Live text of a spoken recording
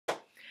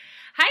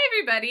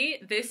everybody,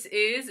 this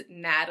is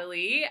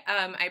Natalie.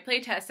 I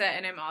play Tessa,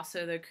 and I'm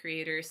also the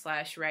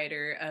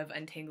creator/writer of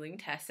Untangling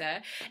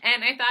Tessa,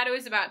 and I thought it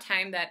was about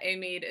time that I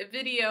made a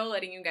video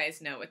letting you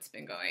guys know what's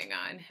been going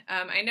on.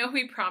 I know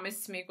we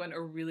promised to make one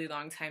a really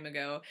long time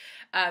ago,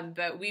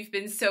 but we've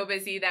been so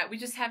busy that we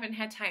just haven't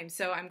had time,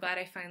 so I'm glad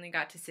I finally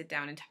got to sit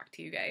down and talk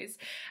to you guys.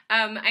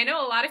 I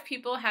know a lot of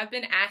people have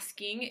been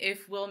asking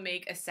if we'll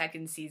make a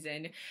second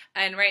season,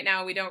 and right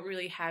now we don't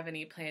really have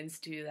any plans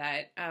to do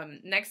that.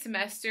 Next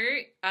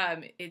semester,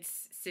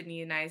 it's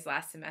Sydney and I's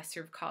last semester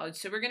of college,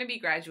 so we're going to be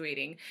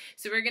graduating.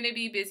 So we're going to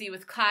be busy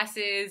with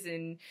classes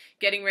and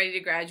getting ready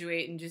to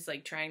graduate and just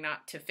like trying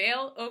not to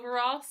fail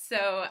overall.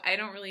 So I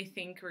don't really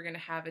think we're going to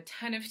have a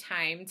ton of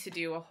time to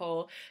do a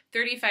whole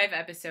 35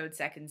 episode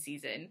second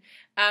season.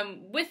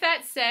 With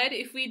that said,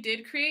 if we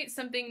did create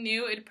something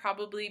new, it'd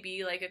probably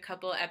be like a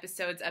couple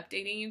episodes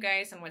updating you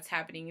guys on what's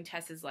happening in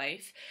Tessa's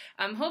life.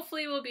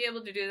 Hopefully we'll be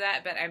able to do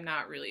that, but I'm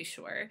not really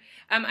sure.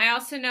 I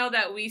also know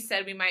that we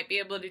said we might be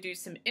able to do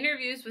some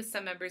interviews with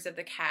some members of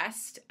the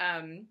cast.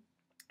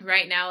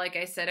 Right now, like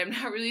I said, I'm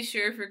not really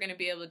sure if we're going to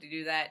be able to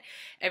do that.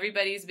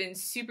 Everybody's been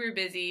super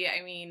busy.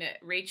 I mean,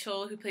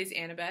 Rachel, who plays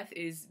Annabeth,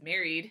 is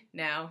married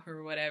now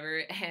or whatever,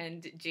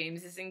 and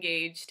James is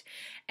engaged,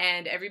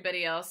 and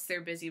everybody else,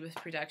 they're busy with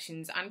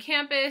productions on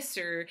campus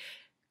or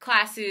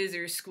classes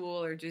or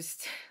school or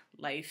just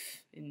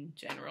life in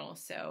general.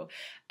 So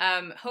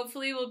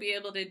hopefully we'll be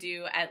able to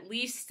do at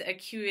least a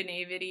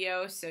Q&A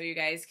video so you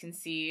guys can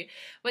see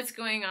what's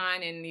going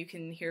on and you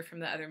can hear from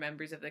the other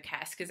members of the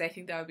cast, because I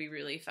think that would be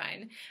really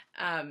fun.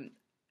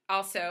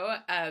 Also,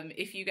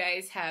 if you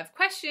guys have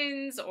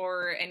questions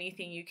or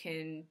anything, you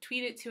can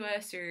tweet it to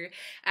us or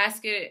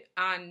ask it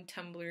on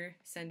Tumblr,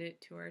 send it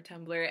to our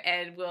Tumblr,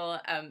 and we'll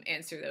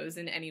answer those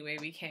in any way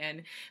we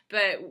can.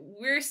 But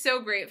we're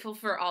so grateful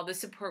for all the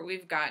support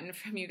we've gotten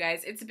from you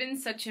guys. It's been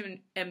such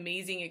an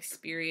amazing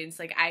experience.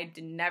 Like, I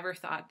never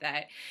thought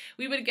that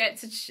we would get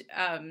such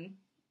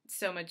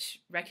so much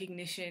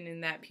recognition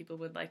and that people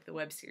would like the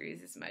web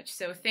series as much.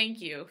 So thank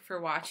you for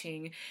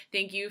watching,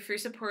 thank you for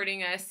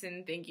supporting us,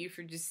 and thank you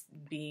for just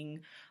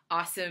being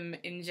awesome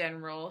in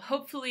general.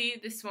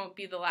 Hopefully this won't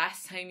be the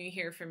last time you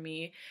hear from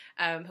me.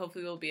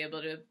 Hopefully we'll be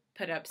able to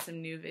put up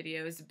some new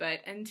videos,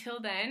 but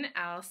until then,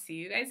 I'll see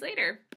you guys later.